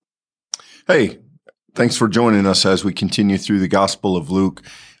Hey, thanks for joining us as we continue through the Gospel of Luke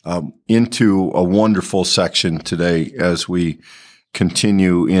into a wonderful section today as we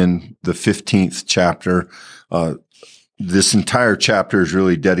continue in the 15th chapter. This entire chapter is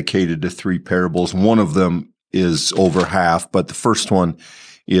really dedicated to three parables. One of them is over half, but the first one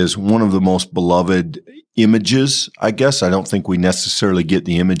is one of the most beloved images, I guess. I don't think we necessarily get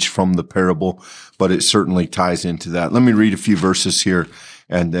the image from the parable, but it certainly ties into that. Let me read a few verses here,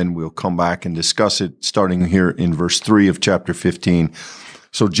 and then we'll come back and discuss it, starting here in verse 3 of chapter 15.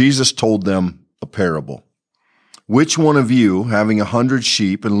 So Jesus told them a parable. Which one of you, having 100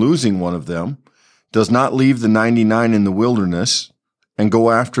 sheep and losing one of them, does not leave the 99 in the wilderness and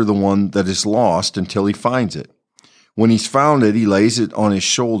go after the one that is lost until he finds it? When he's found it, he lays it on his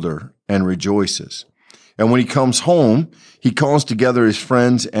shoulder and rejoices. And when he comes home, he calls together his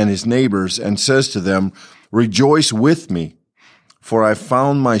friends and his neighbors and says to them, "Rejoice with me, for I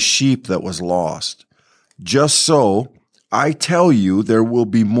found my sheep that was lost." Just so, I tell you, there will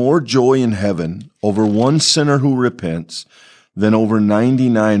be more joy in heaven over one sinner who repents than over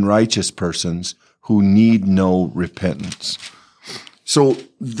 99 righteous persons who need no repentance. So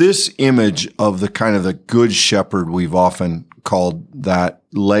this image of the kind of the good shepherd, we've often called that,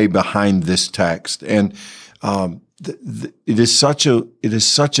 lay behind this text. And it is such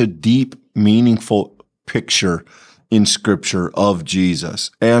a deep, meaningful picture in Scripture of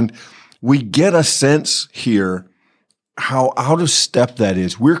Jesus. And we get a sense here how out of step that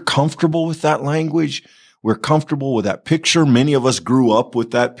is. We're comfortable with that language. We're comfortable with that picture. Many of us grew up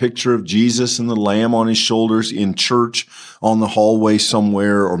with that picture of Jesus and the lamb on his shoulders in church, on the hallway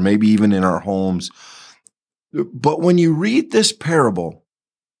somewhere, or maybe even in our homes. But when you read this parable,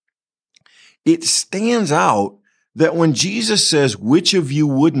 it stands out that when Jesus says, "Which of you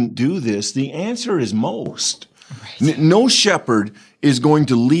wouldn't do this?" the answer is most. Right. No shepherd is going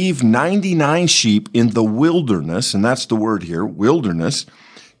to leave 99 sheep in the wilderness, and that's the word here, wilderness,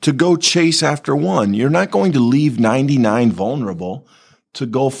 to go chase after one. You're not going to leave 99 vulnerable to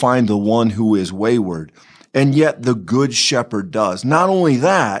go find the one who is wayward. And yet the good shepherd does. Not only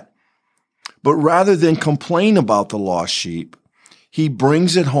that, but rather than complain about the lost sheep, he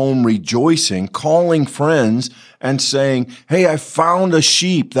brings it home rejoicing, calling friends and saying, "Hey, I found a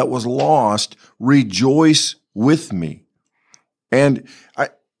sheep that was lost. Rejoice with me." And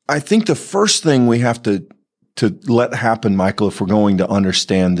I think the first thing we have to let happen, Michael, if we're going to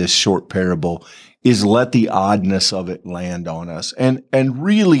understand this short parable, is let the oddness of it land on us and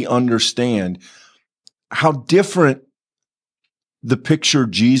really understand how different the picture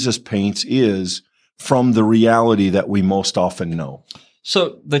Jesus paints is from the reality that we most often know.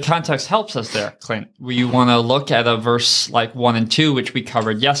 So the context helps us there, Clint. We want to look at a verse like 1 and 2, which we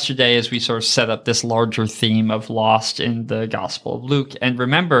covered yesterday as we sort of set up this larger theme of lost in the Gospel of Luke. And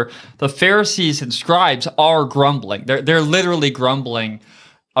remember, the Pharisees and scribes are grumbling. They're literally grumbling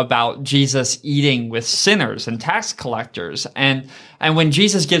about Jesus eating with sinners and tax collectors. And when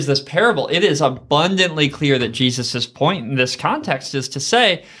Jesus gives this parable, it is abundantly clear that Jesus' point in this context is to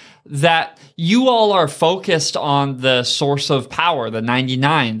say that you all are focused on the source of power, the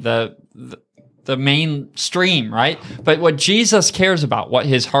 99, the mainstream, right? But what Jesus cares about, what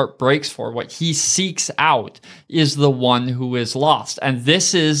his heart breaks for, what he seeks out is the one who is lost. And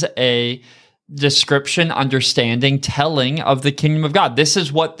this is a description, understanding, telling of the kingdom of God. This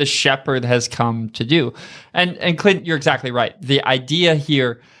is what the shepherd has come to do. And Clint, you're exactly right. The idea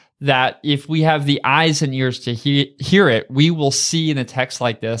here that if we have the eyes and ears to hear it, we will see in a text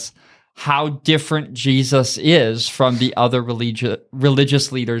like this how different Jesus is from the other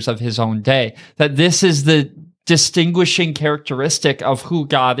religious leaders of his own day. That this is the distinguishing characteristic of who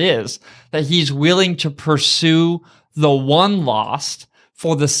God is, that he's willing to pursue the one lost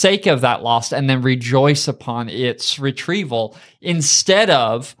for the sake of that lost and then rejoice upon its retrieval instead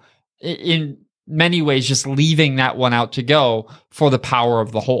of, in many ways, just leaving that one out to go for the power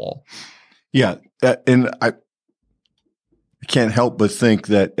of the whole. Yeah, and I can't help but think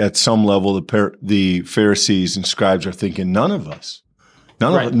that at some level the Pharisees and scribes are thinking,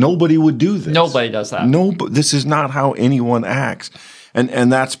 nobody would do this. Nobody does that. This is not how anyone acts.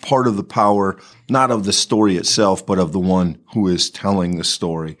 And that's part of the power, not of the story itself, but of the one who is telling the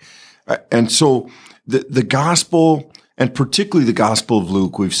story. And so the gospel, and particularly the Gospel of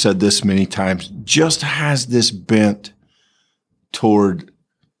Luke, we've said this many times, just has this bent toward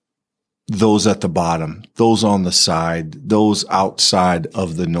those at the bottom, those on the side, those outside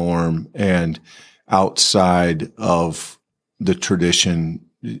of the norm and outside of the tradition,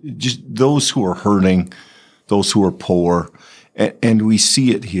 just those who are hurting, those who are poor. And we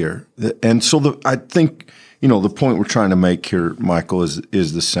see it here. And so I think the point we're trying to make here, Michael,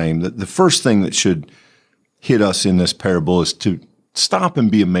 is the same. That the first thing that should hit us in this parable is to stop and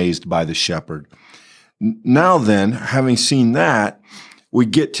be amazed by the shepherd. Now then, having seen that, we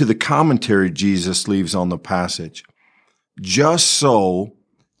get to the commentary Jesus leaves on the passage. Just so,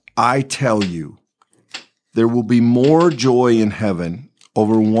 I tell you, there will be more joy in heaven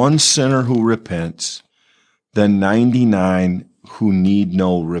over one sinner who repents than 99 who need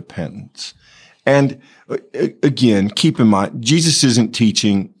no repentance. And again, keep in mind, Jesus isn't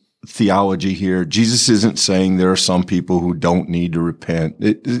teaching theology here. Jesus isn't saying there are some people who don't need to repent.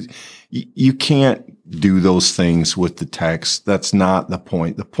 You can't do those things with the text. That's not the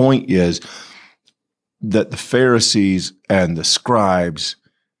point. The point is that the Pharisees and the scribes,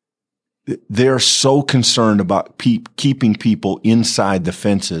 they're so concerned about keeping people inside the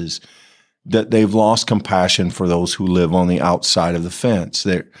fences that they've lost compassion for those who live on the outside of the fence.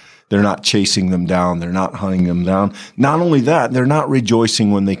 They're not chasing them down. They're not hunting them down. Not only that, they're not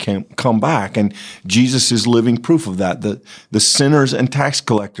rejoicing when they can come back. And Jesus is living proof of that. The sinners and tax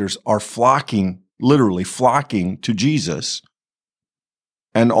collectors are literally flocking to Jesus.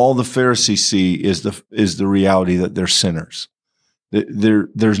 And all the Pharisees see is the reality that they're sinners.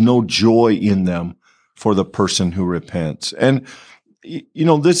 There's no joy in them for the person who repents. And,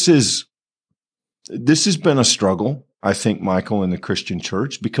 this has been a struggle, I think, Michael, in the Christian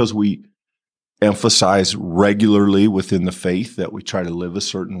church, because we emphasize regularly within the faith that we try to live a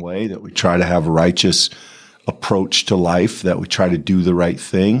certain way, that we try to have a righteous approach to life, that we try to do the right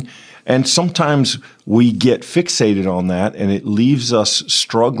thing. And sometimes we get fixated on that, and it leaves us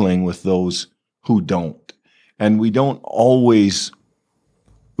struggling with those who don't. And we don't always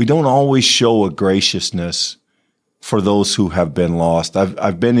show a graciousness for those who have been lost.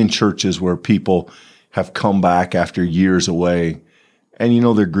 I've been in churches where people have come back after years away,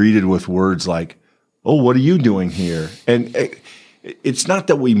 and they're greeted with words like, "Oh, what are you doing here?" And it's not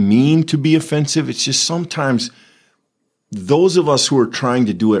that we mean to be offensive. It's just sometimes those of us who are trying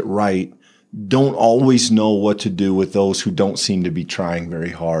to do it right don't always know what to do with those who don't seem to be trying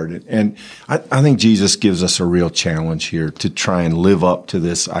very hard. And I think Jesus gives us a real challenge here to try and live up to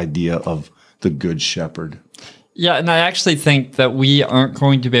this idea of the good shepherd. Yeah, and I actually think that we aren't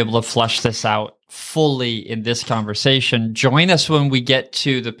going to be able to flesh this out fully in this conversation. Join us when we get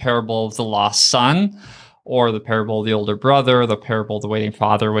to the parable of the lost son, or the parable of the older brother, the parable of the waiting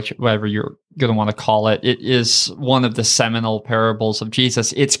father, whatever you're going to want to call it. It is one of the seminal parables of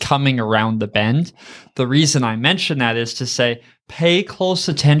Jesus. It's coming around the bend. The reason I mention that is to say, pay close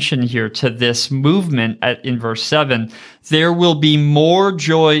attention here to this movement in verse 7. There will be more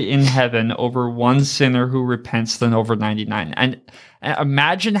joy in heaven over one sinner who repents than over 99. And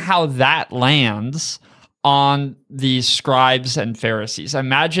imagine how that lands on these scribes and Pharisees.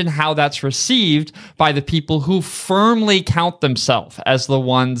 Imagine how that's received by the people who firmly count themselves as the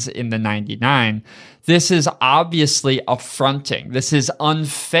ones in the 99. This is obviously affronting. This is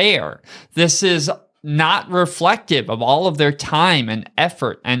unfair. This is not reflective of all of their time and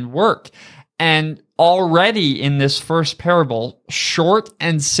effort and work. And already in this first parable, short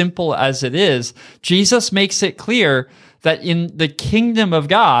and simple as it is, Jesus makes it clear that in the kingdom of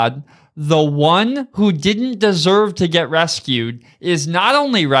God, the one who didn't deserve to get rescued is not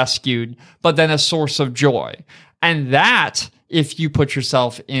only rescued, but then a source of joy. And that, if you put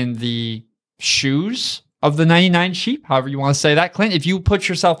yourself in the shoes of the 99 sheep, however you want to say that, Clint, if you put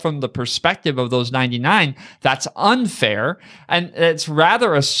yourself from the perspective of those 99, that's unfair. And it's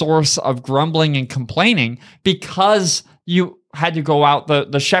rather a source of grumbling and complaining because you had to go out,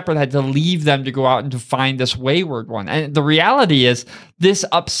 the shepherd had to leave them to go out and to find this wayward one. And the reality is this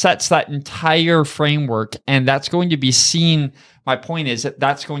upsets that entire framework, and that's going to be seen, my point is that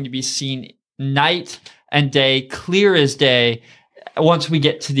that's going to be seen night and day, clear as day, once we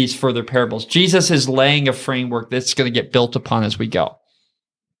get to these further parables. Jesus is laying a framework that's going to get built upon as we go.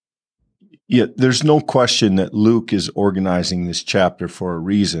 Yeah, there's no question that Luke is organizing this chapter for a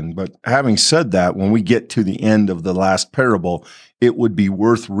reason. But having said that, when we get to the end of the last parable, it would be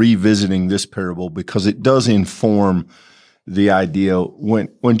worth revisiting this parable because it does inform the idea.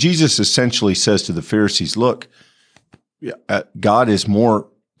 When Jesus essentially says to the Pharisees, look, God is more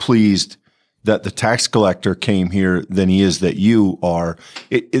pleased that the tax collector came here than he is that you are.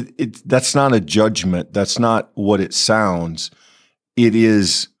 That's not a judgment. That's not what it sounds. It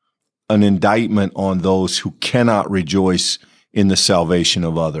is an indictment on those who cannot rejoice in the salvation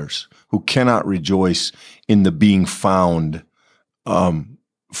of others, who cannot rejoice in the being found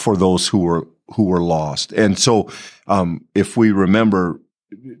for those who were lost. And so if we remember,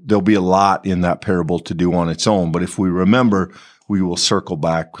 there'll be a lot in that parable to do on its own, but if we remember, we will circle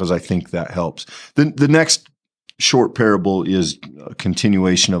back because I think that helps. The next short parable is a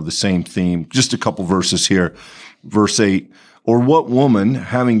continuation of the same theme. Just a couple verses here. Verse 8, or what woman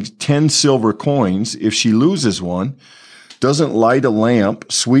having 10 silver coins, if she loses one, doesn't light a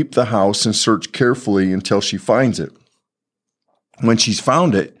lamp, sweep the house, and search carefully until she finds it? When she's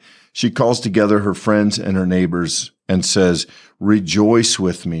found it, she calls together her friends and her neighbors and says, rejoice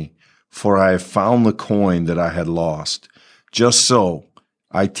with me, for I have found the coin that I had lost. Just so,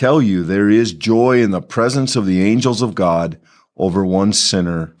 I tell you, there is joy in the presence of the angels of God over one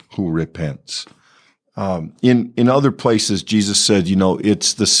sinner who repents. In other places, Jesus said,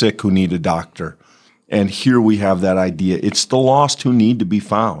 it's the sick who need a doctor. And here we have that idea. It's the lost who need to be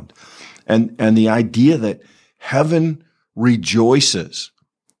found. And the idea that heaven rejoices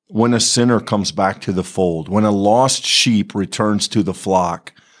when a sinner comes back to the fold, when a lost sheep returns to the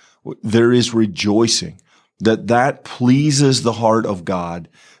flock, there is rejoicing. That pleases the heart of God,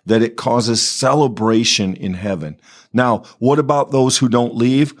 that it causes celebration in heaven. Now, what about those who don't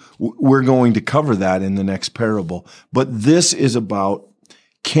leave? We're going to cover that in the next parable. But this is about,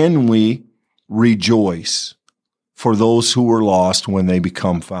 can we rejoice for those who were lost when they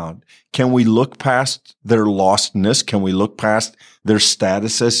become found? Can we look past their lostness? Can we look past their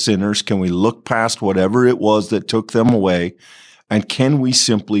status as sinners? Can we look past whatever it was that took them away? And can we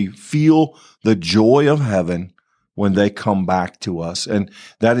simply feel the joy of heaven when they come back to us? And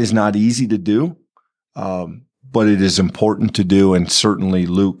that is not easy to do, but it is important to do. And certainly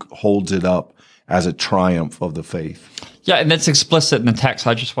Luke holds it up as a triumph of the faith. Yeah, and that's explicit in the text.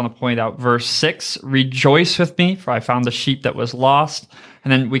 I just want to point out verse 6, rejoice with me, for I found the sheep that was lost.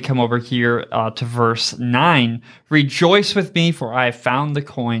 And then we come over here to verse 9, rejoice with me, for I have found the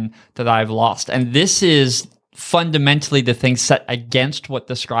coin that I've lost. And this is fundamentally the thing set against what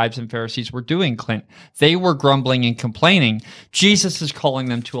the scribes and Pharisees were doing, Clint. They were grumbling and complaining. Jesus is calling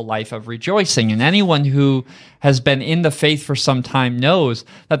them to a life of rejoicing. And anyone who has been in the faith for some time knows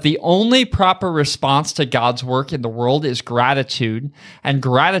that the only proper response to God's work in the world is gratitude. And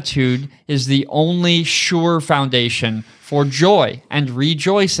gratitude is the only sure foundation for joy and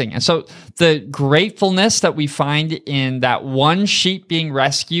rejoicing. And so the gratefulness that we find in that one sheep being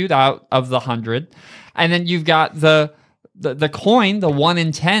rescued out of the 100, and then you've got the coin, the 1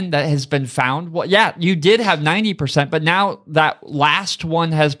 in 10 that has been found. Well, yeah, you did have 90%, but now that last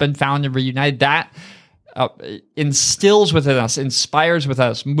one has been found and reunited. That instills within us, inspires within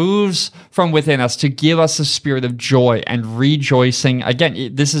us, moves from within us to give us a spirit of joy and rejoicing.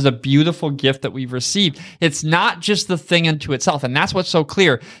 Again, this is a beautiful gift that we've received. It's not just the thing unto itself. And that's what's so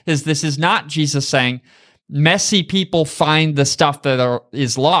clear, is this is not Jesus saying, messy people find the stuff that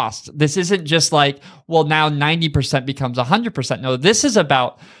is lost. This isn't just like, well, now 90% becomes 100%. No, this is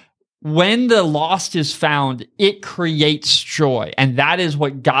about when the lost is found, it creates joy. And that is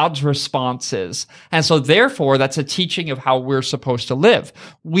what God's response is. And so therefore, that's a teaching of how we're supposed to live.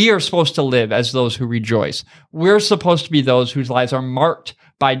 We are supposed to live as those who rejoice. We're supposed to be those whose lives are marked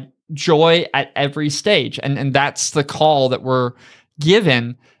by joy at every stage. And that's the call that we're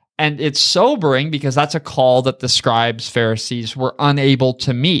given. And it's sobering because that's a call that the scribes, Pharisees were unable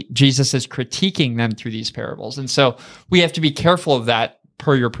to meet. Jesus is critiquing them through these parables. And so we have to be careful of that,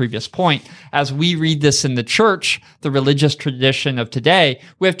 per your previous point. As we read this in the church, the religious tradition of today,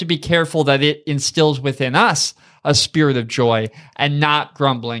 we have to be careful that it instills within us a spirit of joy and not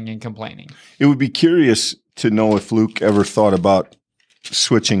grumbling and complaining. It would be curious to know if Luke ever thought about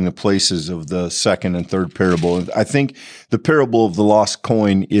switching the places of the second and third parable. I think the parable of the lost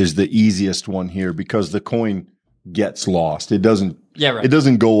coin is the easiest one here because the coin gets lost. It doesn't It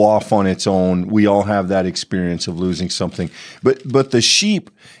doesn't go off on its own. We all have that experience of losing something. But the sheep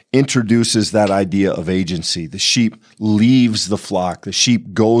introduces that idea of agency. The sheep leaves the flock. The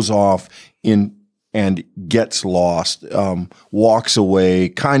sheep goes off and gets lost, walks away,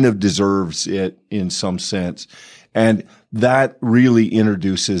 kind of deserves it in some sense. And that really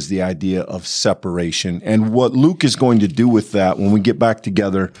introduces the idea of separation. And what Luke is going to do with that, when we get back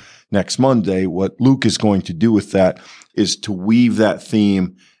together next Monday, what Luke is going to do with that is to weave that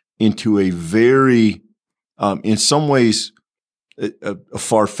theme into a very, in some ways, a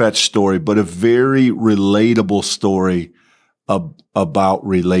far-fetched story, but a very relatable story about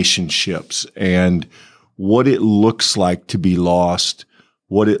relationships and what it looks like to be lost,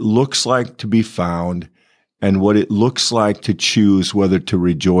 what it looks like to be found, and what it looks like to choose whether to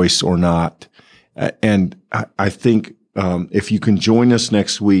rejoice or not. And I think if you can join us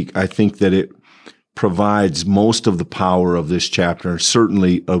next week, I think that it provides most of the power of this chapter,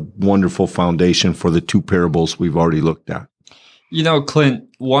 certainly a wonderful foundation for the two parables we've already looked at. You know, Clint,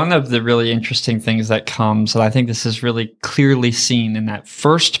 one of the really interesting things that comes, and I think this is really clearly seen in that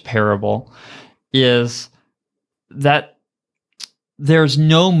first parable, is that there's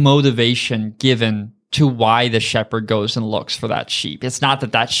no motivation given to why the shepherd goes and looks for that sheep. It's not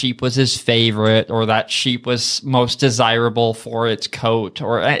that that sheep was his favorite or that sheep was most desirable for its coat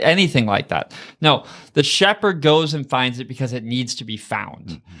or anything like that. No, the shepherd goes and finds it because it needs to be found.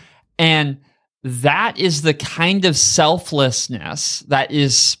 Mm-hmm. And that is the kind of selflessness that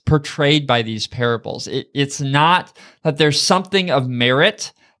is portrayed by these parables. It's not that there's something of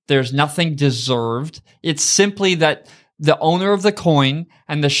merit. There's nothing deserved. It's simply that the owner of the coin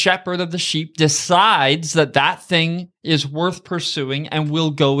and the shepherd of the sheep decides that that thing is worth pursuing and will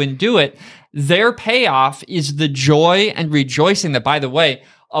go and do it. Their payoff is the joy and rejoicing that, by the way,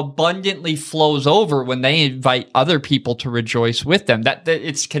 abundantly flows over when they invite other people to rejoice with them. That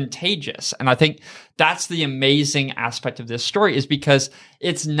it's contagious. And I think that's the amazing aspect of this story, is because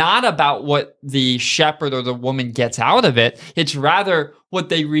it's not about what the shepherd or the woman gets out of it. It's rather what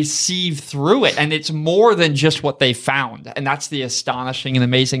they receive through it. And it's more than just what they found. And that's the astonishing and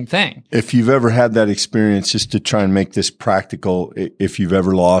amazing thing. If you've ever had that experience, just to try and make this practical, if you've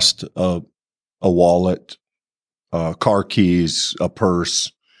ever lost a wallet, car keys, a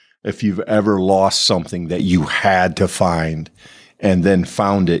purse, if you've ever lost something that you had to find and then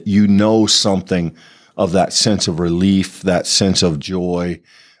found it, you know something of that sense of relief, that sense of joy.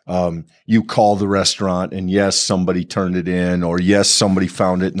 You call the restaurant and yes, somebody turned it in, or yes, somebody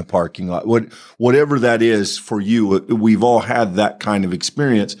found it in the parking lot. Whatever that is for you, we've all had that kind of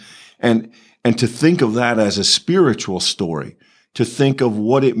experience. And to think of that as a spiritual story, to think of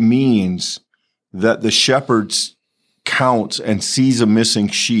what it means that the shepherds counts and sees a missing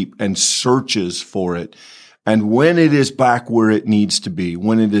sheep and searches for it. And when it is back where it needs to be,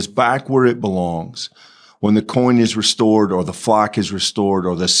 when it is back where it belongs, when the coin is restored or the flock is restored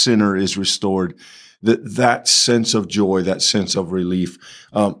or the sinner is restored, that sense of joy, that sense of relief.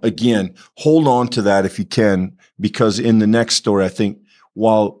 Again, hold on to that if you can, because in the next story, I think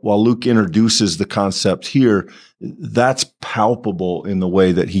while Luke introduces the concept here, that's palpable in the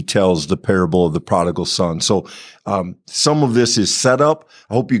way that he tells the parable of the prodigal son. So some of this is set up.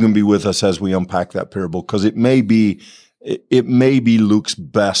 I hope you can be with us as we unpack that parable, because it may be Luke's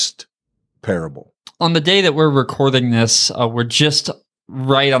best parable. On the day that we're recording this, we're just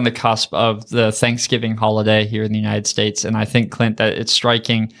right on the cusp of the Thanksgiving holiday here in the United States. And I think, Clint, that it's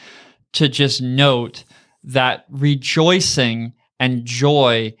striking to just note that rejoicing and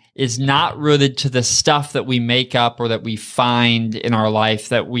joy is not rooted to the stuff that we make up or that we find in our life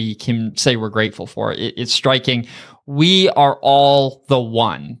that we can say we're grateful for. It's striking. We are all the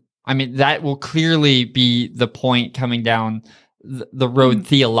one. I mean, that will clearly be the point coming down the road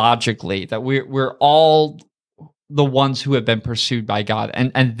theologically, that we're all the ones who have been pursued by God.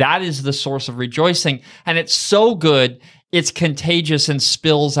 And that is the source of rejoicing. And it's so good, it's contagious and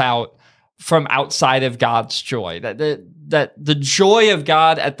spills out from outside of God's joy. That the joy of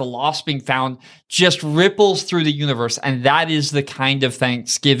God at the lost being found just ripples through the universe. And that is the kind of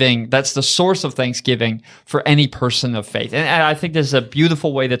thanksgiving, that's the source of thanksgiving for any person of faith. And I think this is a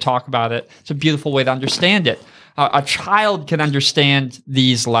beautiful way to talk about it. It's a beautiful way to understand it. A child can understand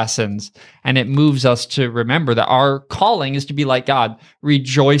these lessons, and it moves us to remember that our calling is to be like God,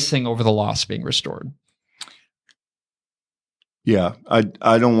 rejoicing over the lost being restored. Yeah, I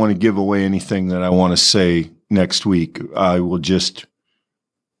don't want to give away anything that I want to say next week. I will just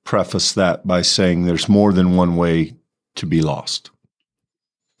preface that by saying there's more than one way to be lost.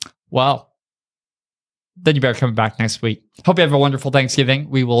 Well, then you better come back next week. Hope you have a wonderful Thanksgiving.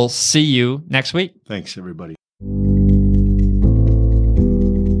 We will see you next week. Thanks, everybody.